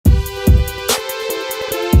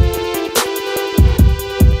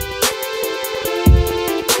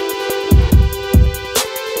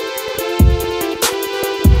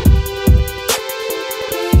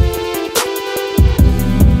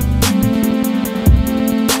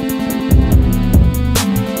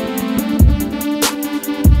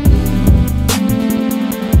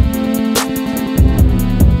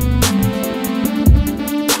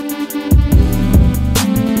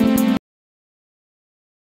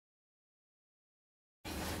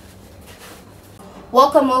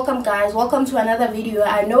Welcome guys, welcome to another video.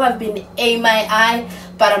 I know I've been MIA,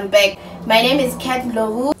 but I'm back. My name is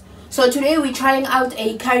Ndlovu. So today we're trying out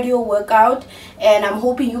a cardio workout, and I'm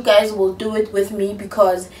hoping you guys will do it with me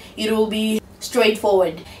because it will be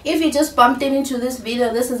straightforward. If you just bumped into this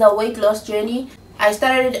video, this is a weight loss journey. I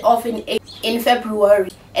started it off in February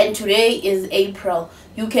and today is April.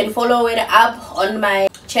 You can follow it up on my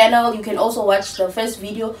channel. You can also watch the first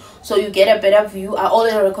video so you get a better view. I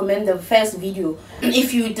always recommend the first video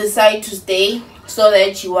if you decide to stay, so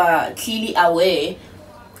that you are clearly aware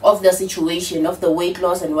of the situation of the weight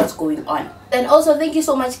loss and what's going on. And also thank you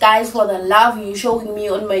so much guys for the love you're showing me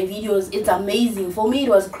on my videos. It's amazing. For me it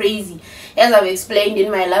was crazy, as I've explained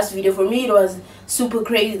in my last video. For me it was super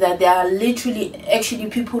crazy that there are literally actually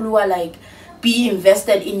people who are like being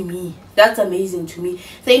invested in me. That's amazing to me.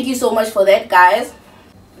 Thank you so much for that guys.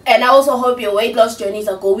 And I also hope your weight loss journeys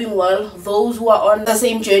are going well, those who are on the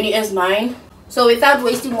same journey as mine. So without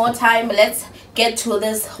wasting more time, let's get to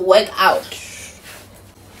this workout.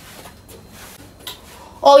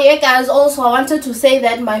 Oh yeah guys, also I wanted to say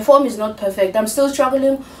that my form is not perfect. I'm still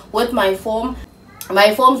struggling with my form.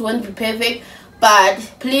 My forms won't be perfect, but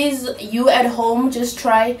please, you at home, just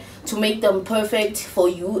try to make them perfect for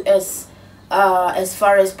you as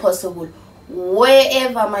far as possible.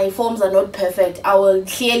 Wherever my forms are not perfect, I will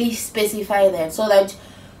clearly specify that so that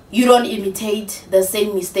you don't imitate the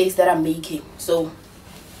same mistakes that I'm making. So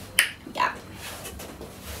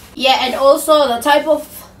yeah, and also the type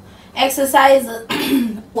of exercise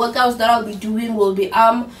workouts that I'll be doing will be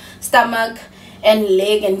arm, stomach, and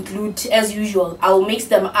leg and glute as usual. I'll mix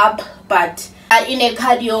them up, but in a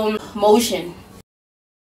cardio motion.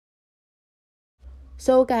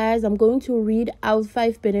 So guys, I'm going to read out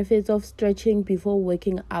 5 benefits of stretching before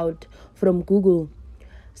working out from Google.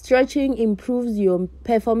 Stretching improves your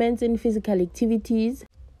performance in physical activities,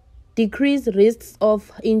 decrease risks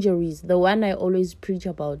of injuries, the one I always preach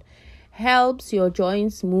about, helps your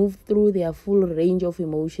joints move through their full range of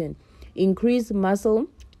motion, increase muscle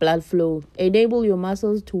blood flow, enable your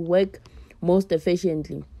muscles to work most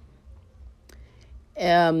efficiently,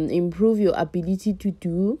 improve your ability to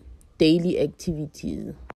do daily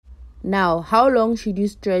activities. Now, how long should you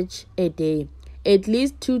stretch a day? At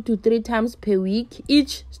least 2 to 3 times per week.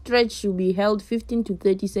 Each stretch should be held 15 to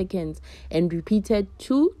 30 seconds and repeated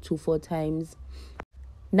 2 to 4 times.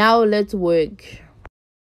 Now let's work.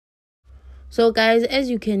 So guys, as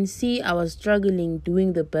you can see, I was struggling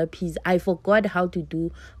doing the burpees. I forgot how to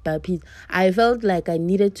do burpees. I felt like I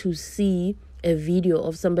needed to see a video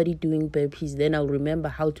of somebody doing burpees, then I'll remember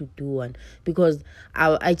how to do one, because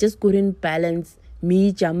I just couldn't balance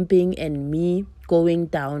me jumping and me going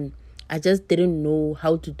down. I just didn't know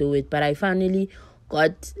how to do it, but I finally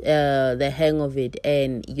got the hang of it.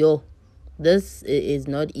 And this is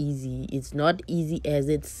not easy. It's not easy as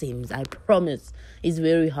it seems. I promise. It's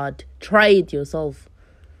very hard. Try it yourself.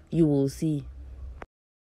 You will see.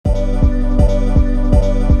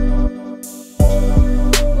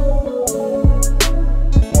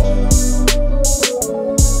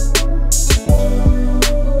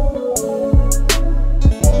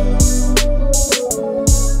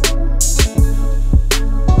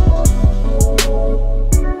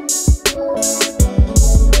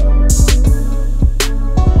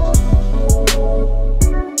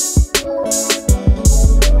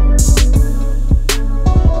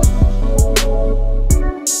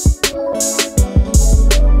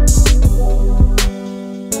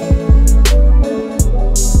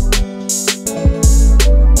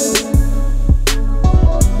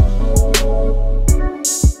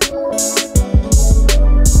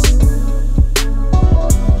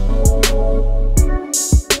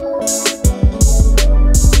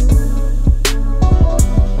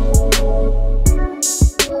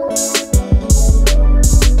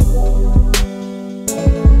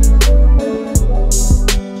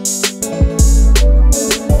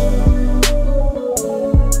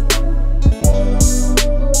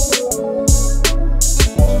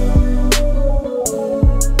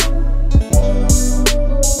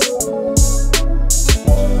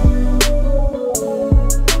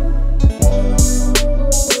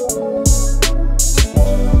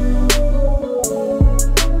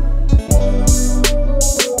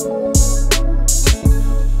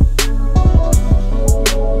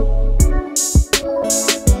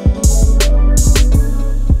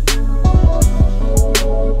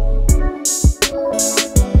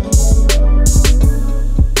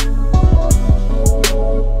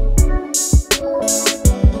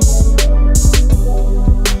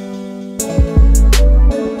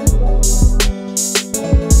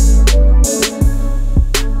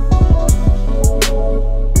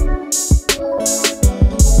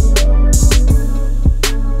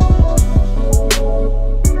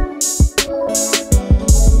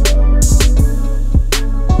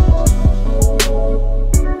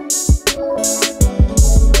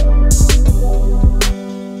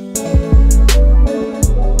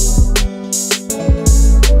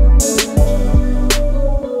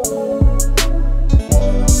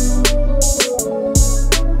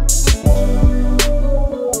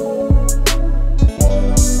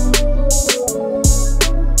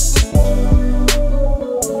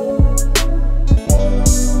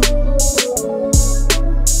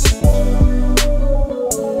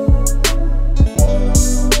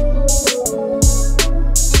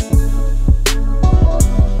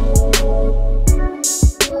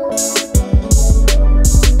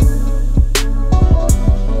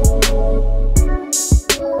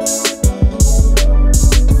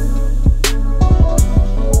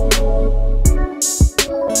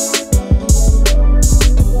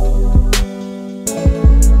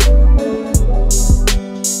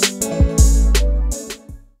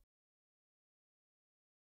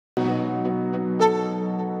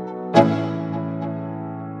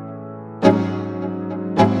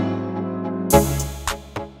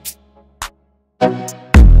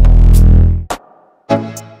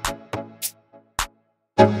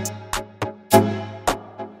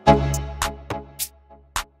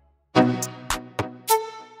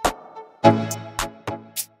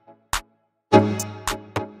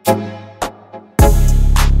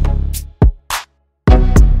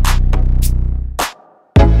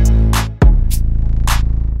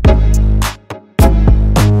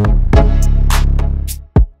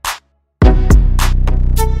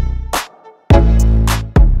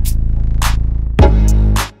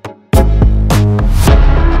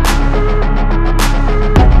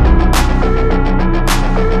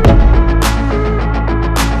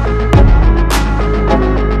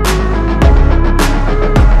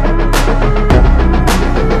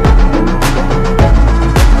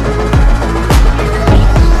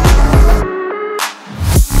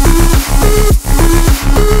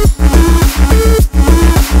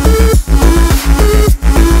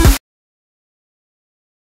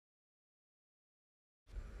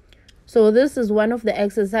 So this is one of the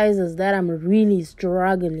exercises that I'm really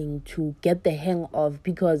struggling to get the hang of,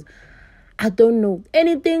 because I don't know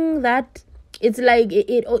anything that it's like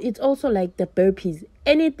it's also like the burpees.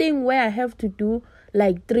 Anything where I have to do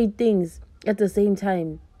like 3 things at the same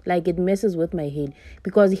time, like it messes with my head.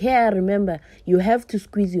 Because here, remember, you have to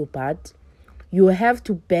squeeze your butt, you have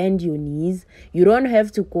to bend your knees, you don't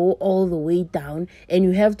have to go all the way down, and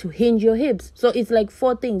you have to hinge your hips. So it's like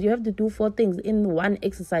 4 things. You have to do 4 things in one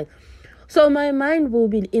exercise. So my mind will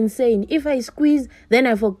be insane. If I squeeze, then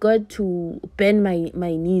I forgot to bend my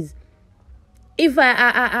knees. If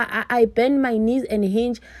I bend my knees and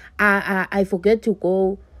hinge, I forget to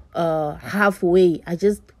go halfway. I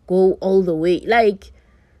just go all the way. Like,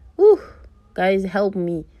 whew, guys, help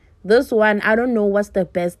me. This one, I don't know what's the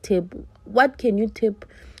best tip. What can you tip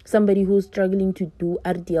somebody who's struggling to do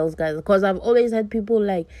RDLs, guys? Because I've always had people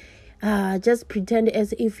like, just pretend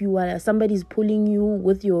as if you are somebody's pulling you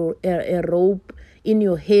with your a rope in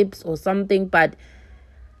your hips or something, but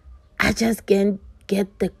I just can't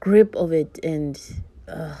get the grip of it. And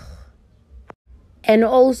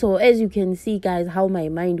also, as you can see, guys, how my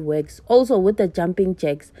mind works also with the jumping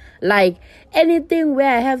jacks, like anything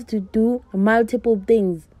where I have to do multiple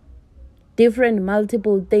things in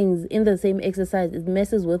the same exercise, it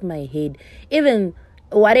messes with my head. Even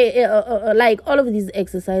like all of these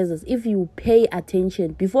exercises, if you pay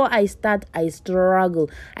attention, before I start, I struggle.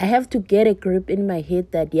 I have to get a grip in my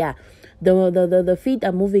head that the feet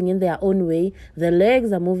are moving in their own way, the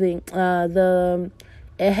legs are moving, the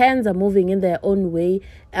hands are moving in their own way,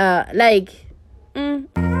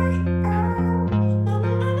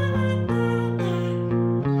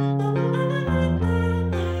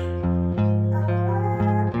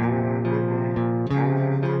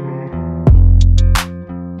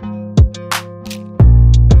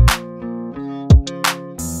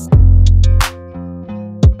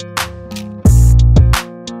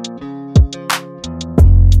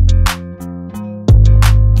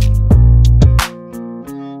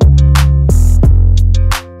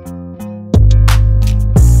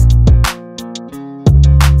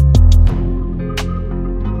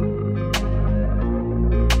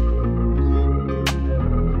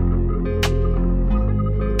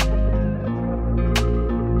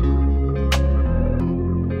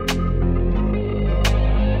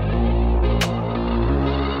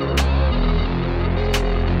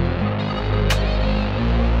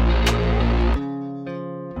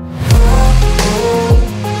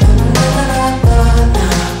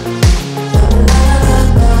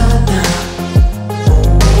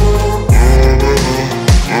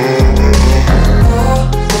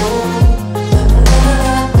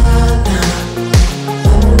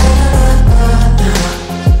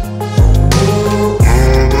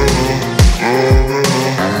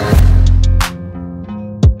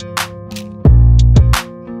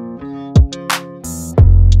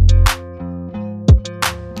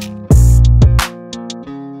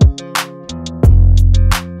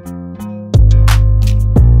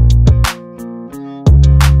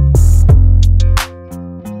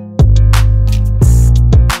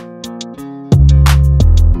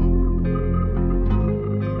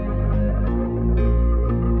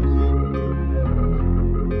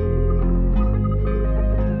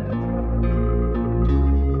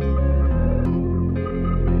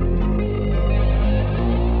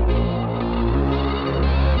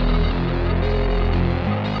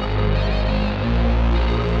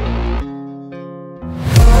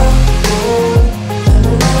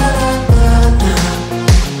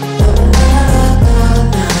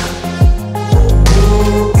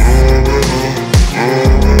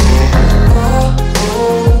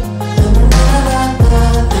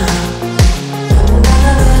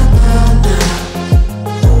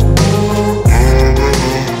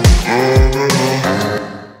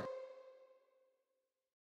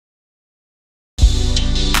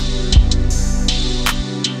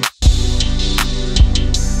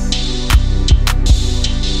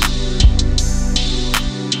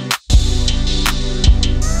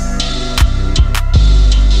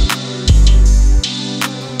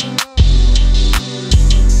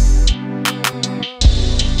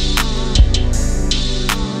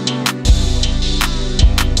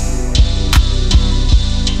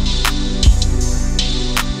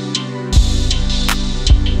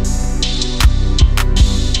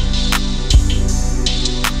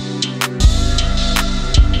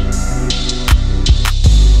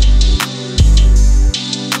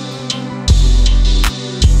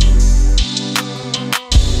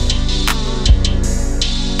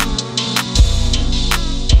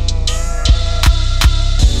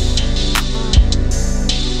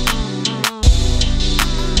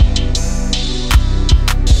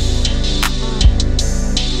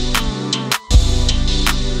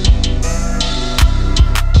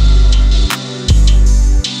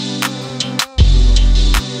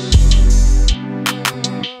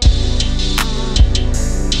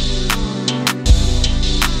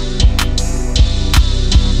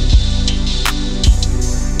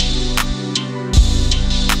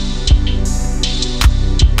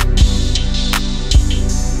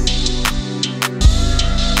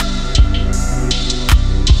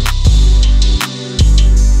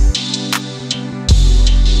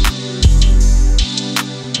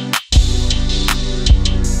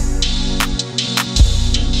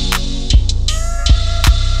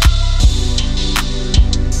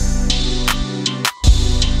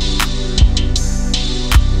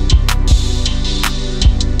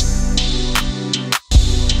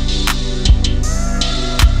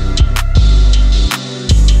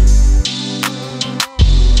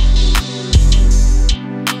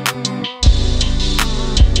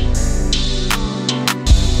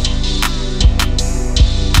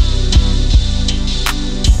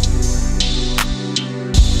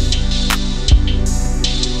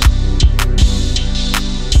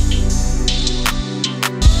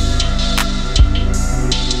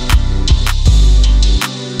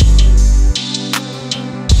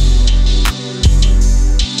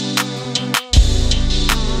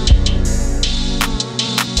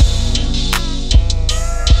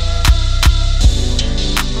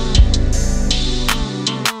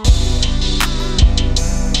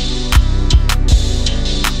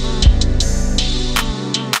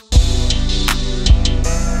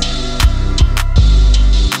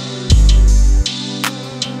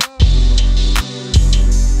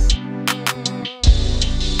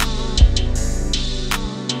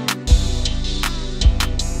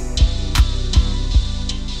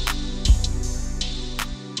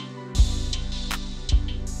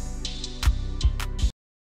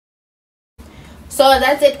 So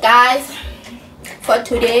that's it, guys, for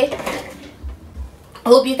today.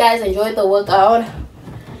 Hope you guys enjoyed the workout.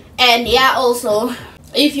 And yeah, also,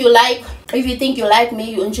 if you think you like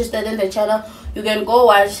me, you're interested in the channel, you can go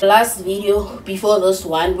watch the last video before this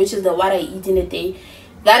one, which is the what I eat in a day.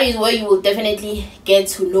 That is where you will definitely get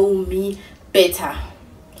to know me better.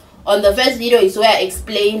 On the first video is where I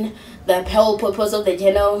explain the whole purpose of the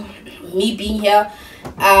channel, me being here.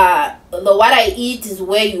 The what I eat is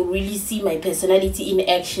where you really see my personality in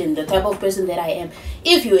action, the type of person that I am.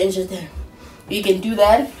 If you're interested, you can do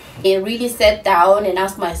that. I really sat down and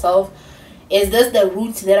asked myself, is this the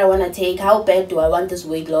route that I want to take? How bad do I want this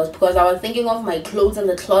weight loss? Because I was thinking of my clothes in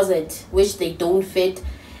the closet, which they don't fit,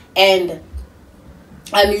 and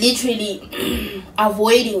I'm literally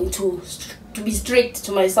avoiding to be strict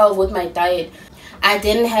to myself with my diet. I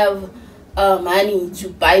didn't have money to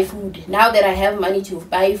buy food. Now that I have money to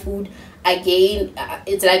buy food again,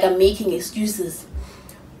 it's like I'm making excuses.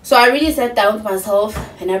 So I really sat down with myself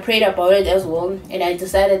and I prayed about it as well, and I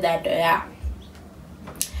decided that yeah,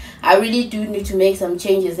 I really do need to make some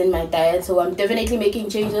changes in my diet. So I'm definitely making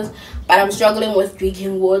changes, but I'm struggling with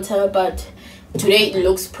drinking water. But today it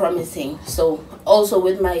looks promising. So also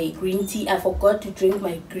with my green tea, I forgot to drink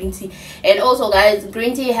my green tea. And also, guys,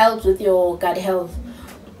 green tea helps with your gut health,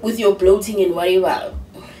 with your bloating and whatever.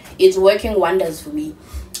 It's working wonders for me.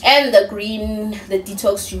 And the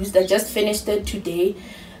detox juice, I just finished it today.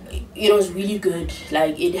 It was really good.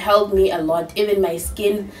 Like, it helped me a lot. Even my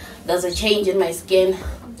skin, there's a change in my skin.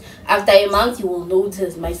 After a month, you will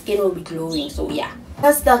notice my skin will be glowing. So yeah,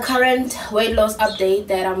 that's the current weight loss update,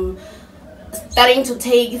 that I'm starting to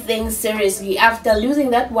take things seriously after losing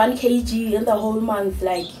that 1 kg in the whole month.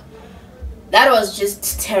 Like, that was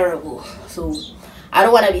just terrible. So I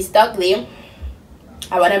don't want to be stuck there.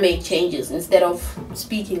 I want to make changes instead of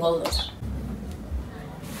speaking all the time.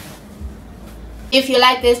 If you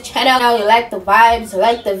like this channel, you like the vibes, you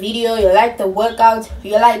like the video, you like the workout,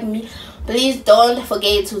 you like me, please don't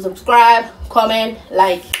forget to subscribe, comment,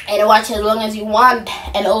 like, and watch as long as you want.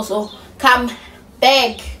 And also come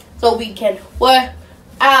back so we can work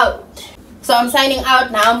out. So I'm signing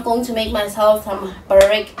out now. I'm going to make myself some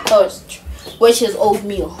breakfast, which is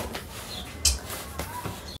oatmeal.